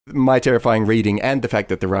My terrifying reading, and the fact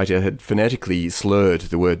that the writer had phonetically slurred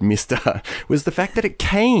the word Mr., was the fact that it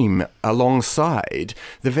came alongside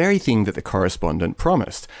the very thing that the correspondent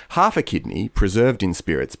promised. Half a kidney, preserved in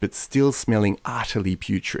spirits, but still smelling utterly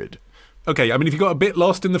putrid. Okay, I mean, if you got a bit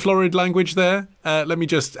lost in the florid language there, let me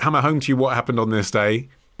just hammer home to you what happened on this day.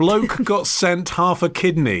 Bloke got sent half a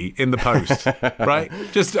kidney in the post, right?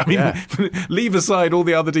 Just, I mean, leave aside all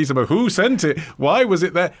the other details about who sent it, why was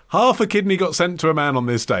it there. Half a kidney got sent to a man on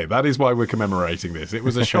this day. That is why we're commemorating this. It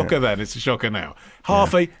was a shocker then, it's a shocker now.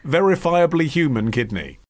 Half a verifiably human kidney.